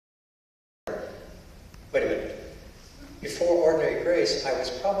Wait a minute. Before Ordinary Grace, I was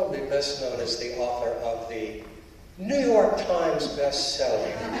probably best known as the author of the New York Times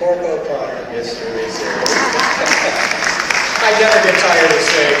best-selling Cork O'Connor mystery series. I never get tired of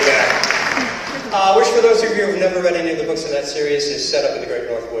saying that. Which, for those of you who have never read any of the books in that series, is set up in the great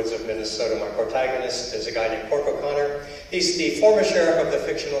north woods of Minnesota. My protagonist is a guy named Cork O'Connor. He's the former sheriff of the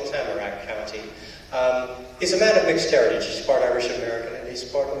fictional Tamarack County. He's a man of mixed heritage. He's part Irish-American and he's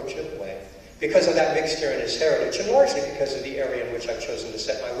part Ojibwe. Because of that mixture in his heritage, and largely because of the area in which I've chosen to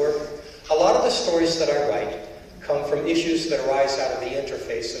set my work, a lot of the stories that I write come from issues that arise out of the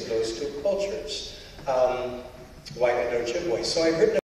interface of those two cultures, white and Ojibwe. So I've written